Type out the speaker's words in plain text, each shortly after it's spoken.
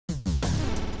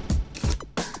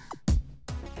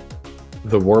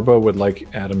The Warbo would like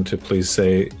Adam to please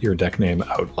say your deck name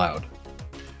out loud.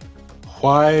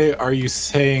 Why are you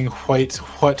saying white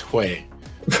what way?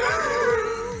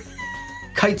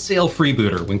 Kitesail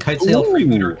Freebooter. When Kitesail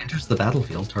Freebooter enters the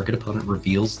battlefield, target opponent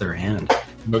reveals their hand.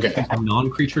 Okay. A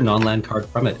non-creature, non-land card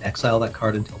from it. Exile that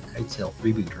card until Kitesail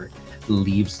Freebooter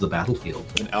leaves the battlefield.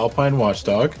 An Alpine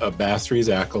Watchdog, a Bastry's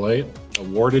Acolyte, a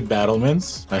Warded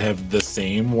Battlements. I have the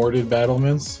same Warded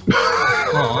Battlements.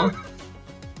 Aww.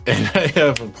 And I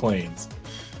have a Plains.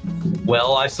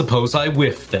 Well, I suppose I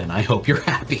whiffed then. I hope you're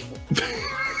happy.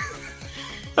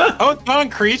 Oh,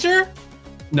 non-creature?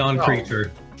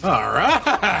 Non-creature. Oh. All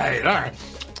right.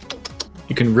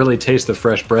 You can really taste the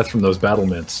fresh breath from those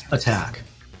battlements. Attack.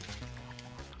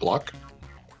 Block.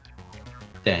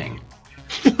 Dang.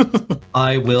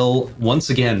 I will once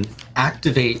again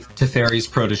activate Teferi's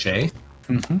Protege.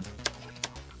 Mm-hmm.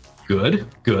 Good.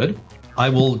 I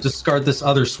will discard this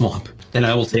other swamp, and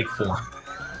I will take 4.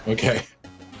 Okay.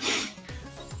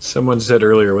 Someone said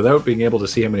earlier, without being able to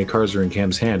see how many cards are in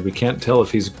Cam's hand, we can't tell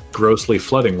if he's grossly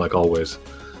flooding like always.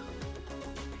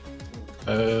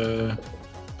 I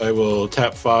will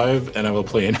tap 5, and I will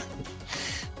play an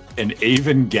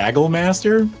Aven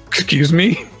Gagglemaster. Excuse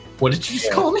me? What did you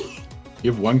just call me?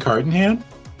 You have 1 card in hand?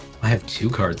 I have 2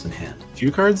 cards in hand.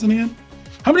 2 cards in hand?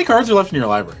 How many cards are left in your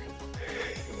library?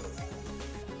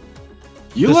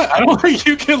 I don't think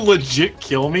you can legit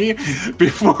kill me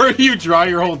before you draw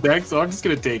your whole deck, so I'm just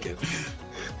gonna take it.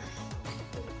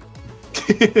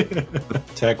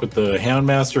 Attack with the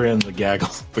Houndmaster and the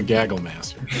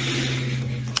Gagglemaster.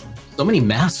 So many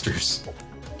masters.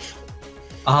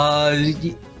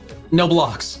 No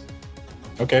blocks.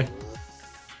 Okay.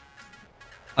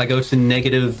 I go to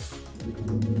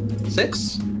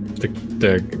 -6.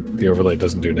 The overlay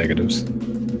doesn't do negatives.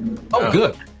 Oh,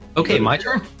 good. Okay, my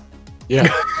turn.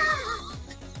 Yeah.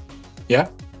 Yeah.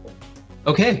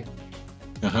 Okay.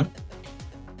 Uh-huh.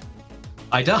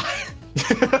 I die.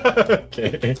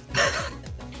 Okay.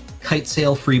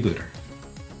 Kitesail Freebooter.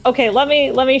 Okay, let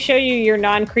me show you your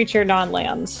non-creature,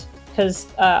 non-lands, because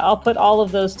I'll put all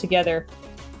of those together.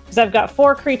 Because I've got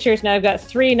 4 creatures, now I've got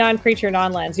 3 non-creature,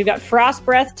 non-lands. You've got Frost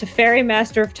Breath, Teferi,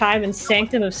 Master of Time, and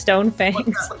Sanctum of Stone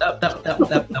Fangs. That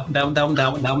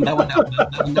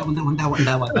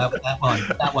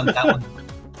one.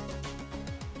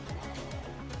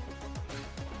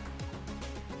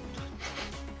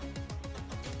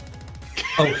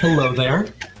 Oh, hello there.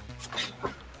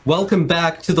 Welcome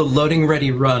back to the Loading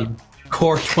Ready Run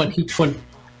Core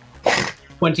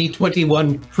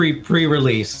 2021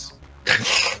 pre-release.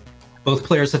 Both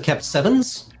players have kept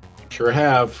 7s? Sure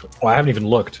have. Oh, I haven't even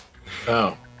looked.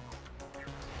 Oh.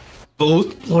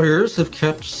 Both players have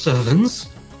kept 7s?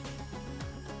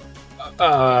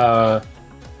 Well,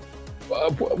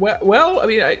 I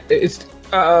mean, it's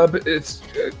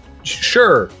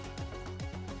sure.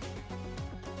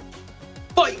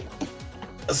 Fight!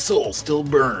 A soul still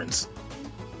burns.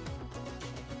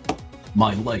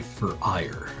 My life for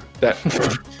ire. That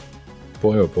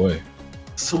boy, oh boy.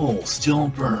 Soul still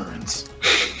burns.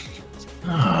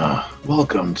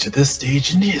 Welcome to this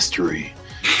stage in history.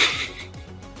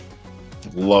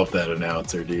 Love that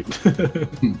announcer, dude.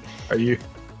 Are you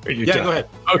Yeah, done? go ahead.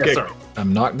 Okay. Yeah, sorry.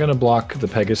 I'm not going to block the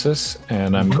Pegasus,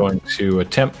 and I'm going to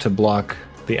attempt to block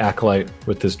the Acolyte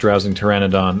with this Drowsing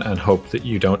Pteranodon and hope that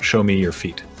you don't show me your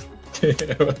feet.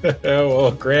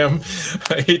 Well, Graham,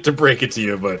 I hate to break it to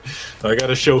you, but I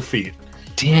gotta show feet.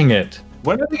 Dang it.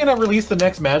 When are they gonna release the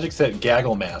next Magic set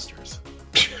Gagglemasters?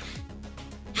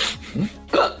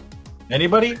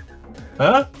 Anybody?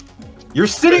 Huh? You're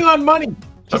sitting on money.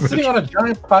 Just sitting on a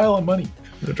giant pile of money.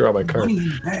 I'm going to draw my card.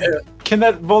 Can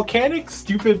that volcanic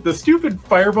stupid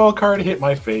fireball card hit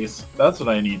my face? That's what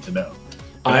I need to know.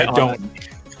 I don't.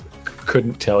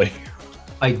 Couldn't tell you.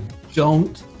 I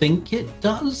don't think it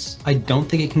does. I don't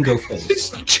think it can go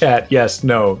face. Chat, yes,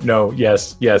 no,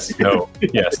 yes, no,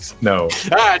 yes, no.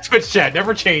 Twitch chat,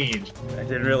 never change. I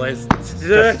didn't realize.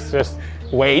 Just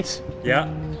wait. Yeah.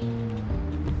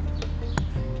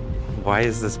 Why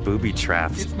is this booby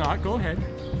trapped? It's not. Go ahead.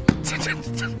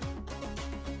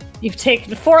 You've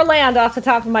taken 4 land off the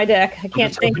top of my deck. I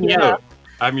can't thank you enough.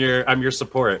 I'm your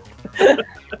support. But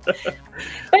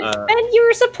Ben,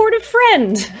 you're a supportive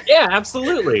friend. Yeah,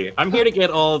 absolutely. I'm here to get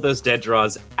all of those dead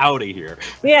draws out of here.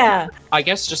 Yeah. I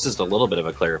guess just as a little bit of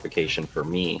a clarification for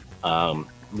me,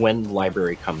 when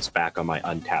library comes back on my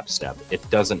untapped step, it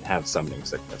doesn't have summoning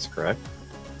sickness, correct?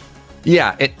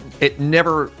 Yeah, it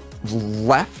never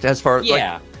left as far as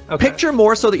Yeah. like, Okay. picture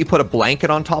more so that you put a blanket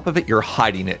on top of it, you're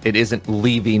hiding it. It isn't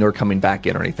leaving or coming back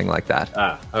in or anything like that.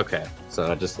 Ah, okay.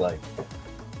 So just like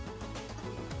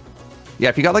Yeah,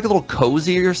 if you got like a little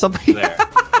cozy or something. There.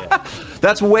 Yeah.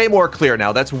 That's way more clear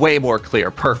now. That's way more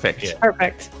clear. Perfect. Yeah.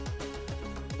 Perfect.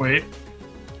 Wait.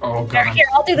 Oh Here, god. here,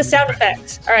 I'll do the sound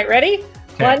effects. All right, ready?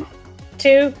 Okay. 1,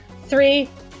 2, 3.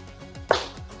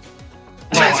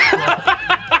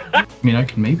 I mean, I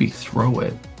can maybe throw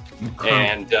it.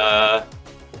 And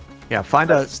Yeah,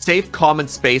 find a safe common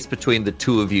space between the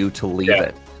two of you to leave Yeah.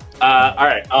 it. all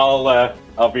right,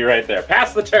 I'll be right there.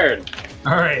 Pass the turn.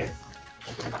 All right.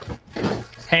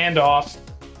 Hand off.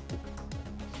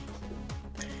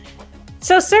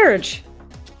 So, Surge.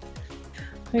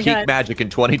 We Peak got- magic in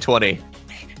 2020.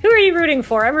 who are you rooting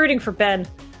for? I'm rooting for Ben.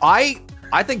 I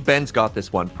think Ben's got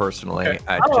this one personally.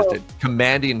 Okay. Just a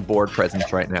commanding board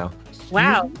presence right now.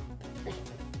 Wow.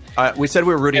 We said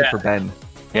we were rooting Yeah. for Ben.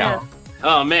 Yeah.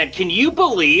 Oh man, can you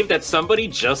believe that somebody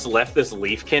just left this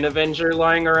Leafkin Avenger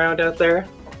lying around out there?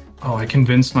 Oh, I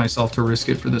convinced myself to risk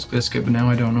it for this biscuit, but now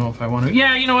I don't know if I want to.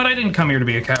 Yeah, you know what? I didn't come here to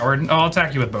be a coward. I'll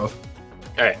attack you with both.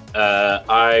 All right,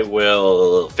 I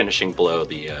will finishing blow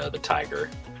the tiger.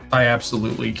 I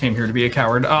absolutely came here to be a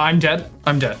coward. I'm dead.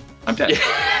 I'm dead. I'm dead.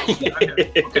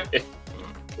 Okay.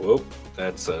 Whoop,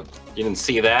 that's a. You didn't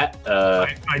see that.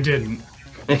 I didn't.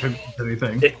 If it means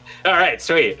anything. All right,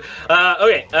 sweet.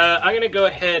 Okay, I'm gonna go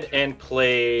ahead and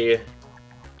play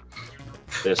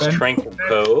this Tranquil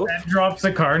Cove. Ben drops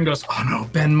the card and goes, "Oh no,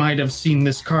 Ben might have seen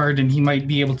this card and he might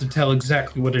be able to tell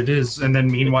exactly what it is." And then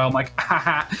meanwhile, I'm like,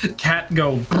 "Haha, cat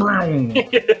go." Brown.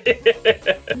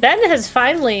 Ben has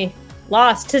finally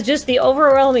lost to just the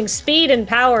overwhelming speed and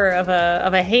power of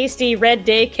a hasty red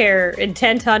daycare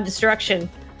intent on destruction.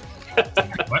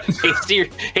 What?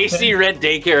 Hasty Red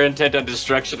Daycare intent on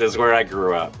destruction is where I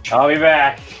grew up. I'll be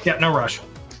back. Yeah, no rush.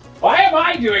 Why am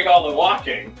I doing all the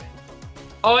walking?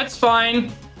 Oh, it's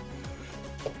fine.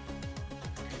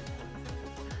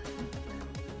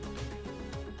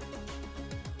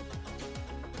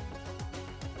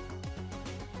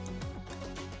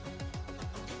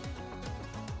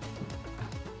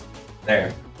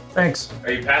 There. Thanks.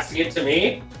 Are you passing it to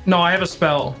me? No, I have a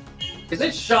spell. Is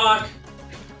it shock?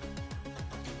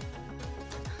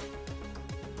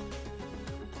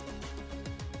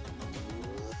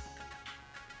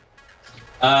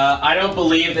 I don't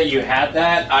believe that you had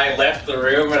that. I left the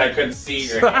room and I couldn't see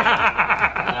your hand.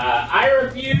 I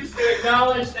refuse to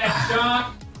acknowledge that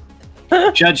shock.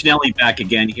 Judge Nelly back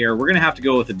again here. We're going to have to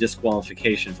go with a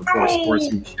disqualification for poor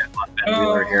sportsmanship on Ben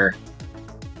Wheeler here.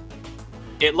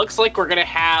 It looks like we're gonna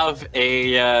have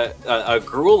a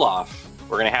gruel off.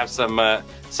 We're gonna have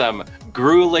some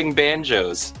grueling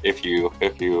banjos, if you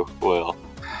will.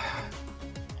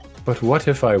 But what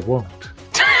if I won't?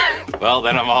 Well,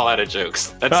 then I'm all out of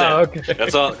jokes. That's it. Okay.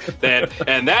 That's all.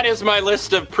 And that is my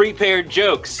list of prepared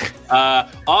jokes.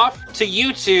 Off to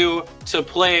you two to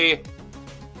play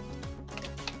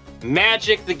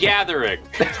Magic the Gathering.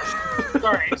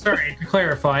 Sorry, to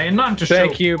clarify, and not to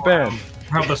Thank show you, Ben.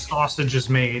 how the sausage is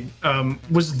made.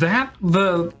 Was that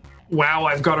the wow,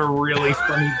 I've got a really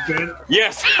funny bit?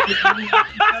 Yes.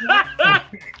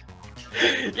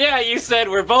 Yeah, you said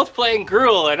we're both playing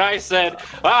Gruel, and I said,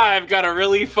 I've got a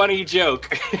really funny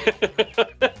joke.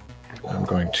 I'm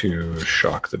going to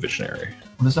shock the visionary.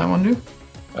 What does that one do?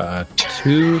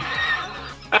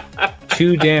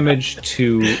 2 damage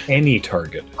to any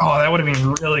target. Oh, that would have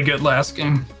been really good last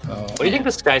game. What do you think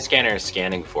the Sky Scanner is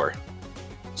scanning for?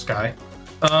 Sky.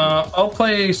 I'll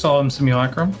play Solemn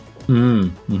Simulacrum.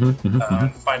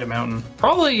 Find a mountain.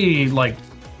 Probably like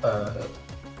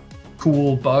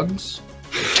cool bugs.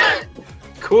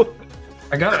 Cool.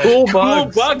 I got Cool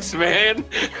it. bugs, man.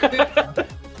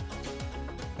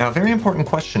 Now, a very important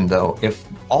question, though. If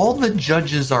all the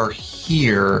judges are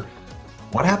here,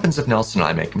 what happens if Nelson and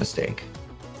I make a mistake?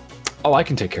 Oh, I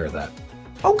can take care of that.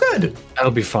 Oh, good.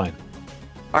 That'll be fine.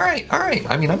 All right.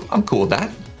 I mean, I'm cool with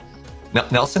that.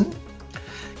 Nelson?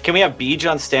 Can we have Beej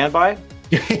on standby?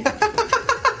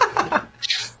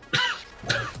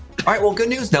 All right, well, good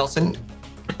news, Nelson.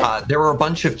 There were a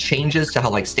bunch of changes to how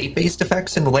like state-based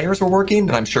effects and layers were working,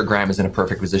 and I'm sure Graham is in a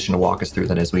perfect position to walk us through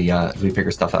that as we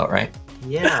figure stuff out, right?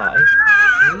 Yeah.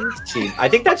 I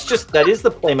think that is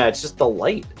the playmat. It's just the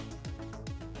light.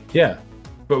 Yeah.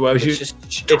 But what was you It's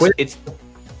the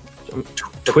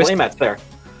twist? playmat's there.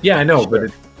 Yeah, I know,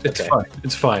 but it's Okay. fine.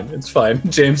 It's fine. It's fine.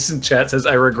 James in chat says,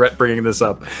 I regret bringing this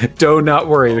up. Do not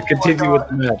worry. Continue with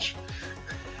the match.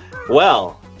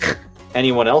 Well,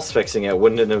 anyone else fixing it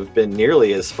wouldn't have been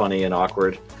nearly as funny and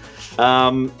awkward.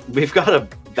 We've got a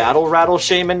battle rattle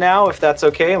shaman now, if that's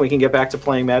okay, and we can get back to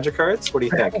playing magic cards. What do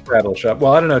you think? Rattle shop.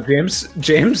 Well, I don't know.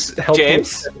 James helped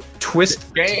James? me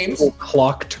twist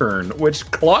clock turn, which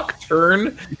clock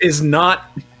turn is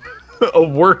not a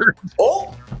word.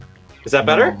 Oh, Is that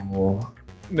better?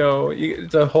 No,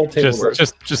 it's a whole table worth.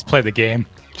 Just play the game.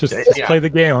 Just play the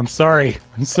game. I'm sorry.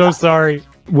 I'm so sorry.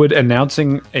 Would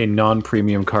announcing a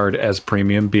non-premium card as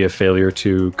premium be a failure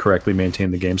to correctly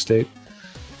maintain the game state?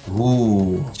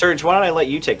 Ooh. Sturge, why don't I let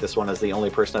you take this one as the only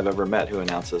person I've ever met who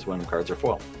announces when cards are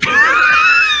foil?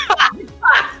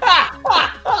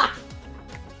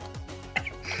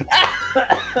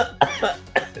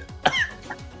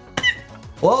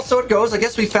 Well, so it goes. I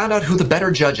guess we found out who the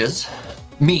better judge is.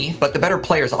 Me, but the better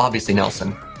player is obviously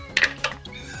Nelson.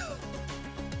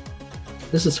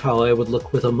 This is how I would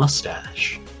look with a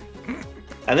mustache.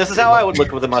 And this is how I would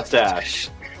look with a mustache.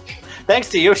 Thanks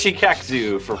to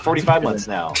Yoshikatsu for 45 months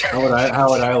now. How would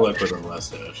I look with a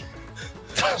mustache?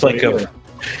 Like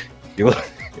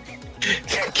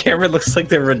Cameron looks like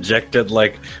the rejected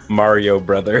Mario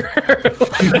brother.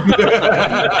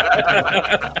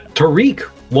 Tariq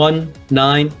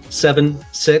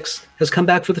 1976 has come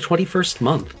back for the 21st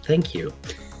month. Thank you.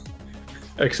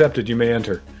 Accepted. You may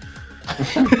enter.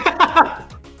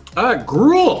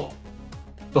 Gruel.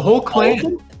 The whole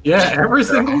clan. Yeah, every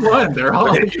single one. They're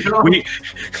all.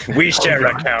 We share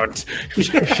account.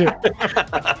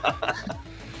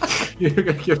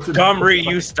 Domri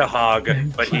used to hog,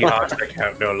 but he hogs the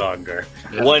account no longer.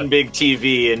 One big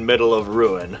TV in middle of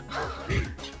ruin.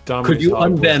 Could you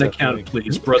unban account,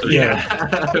 please, brother? Yeah.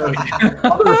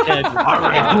 All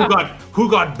right, who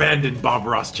got banned in Bob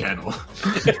Ross channel?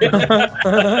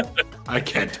 I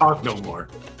can't talk no more.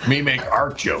 Me make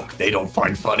art joke. They don't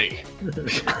find funny.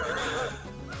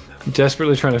 I'm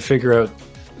desperately trying to figure out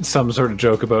some sort of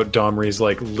joke about Domri's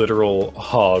literal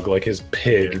hog, his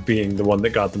pig being the one that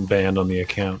got them banned on the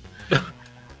account.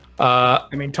 I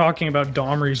mean, talking about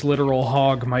Domri's literal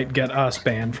hog might get us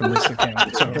banned from this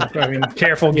account. So, I mean,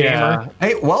 careful, gamer.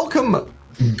 Hey, welcome,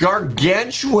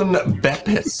 Gargantuan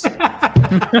Beppis.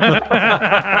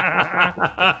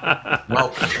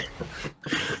 Welcome.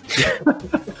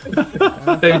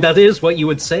 That is what you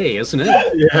would say, isn't it?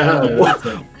 Yeah.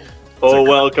 Oh,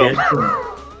 welcome.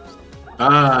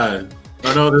 Oh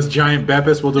no, this giant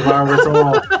Beppis will devour us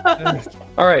all.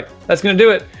 All right, that's going to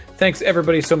do it. Thanks,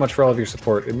 everybody, so much for all of your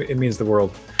support. It means the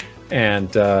world.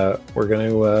 And we're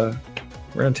gonna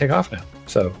take off now.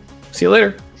 So, see you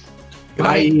later.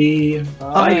 Bye.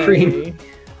 Eye cream.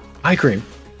 Eye cream.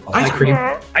 Eye cream.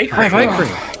 Eye cream.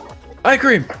 Eye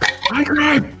cream. Eye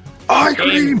cream. Eye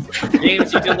cream.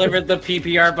 James, you delivered the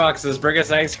PPR boxes. Bring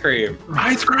us ice cream.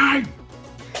 Ice cream.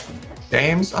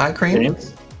 James, eye cream.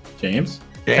 James.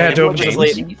 James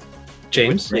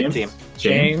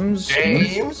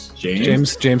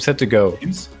had to go.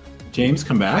 James,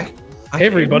 come back. Hey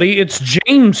everybody, it's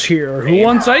James here. Who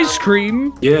wants ice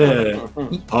cream? Yeah.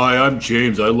 Hi, I'm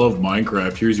James. I love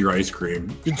Minecraft. Here's your ice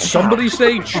cream. Did somebody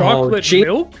say chocolate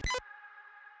milk?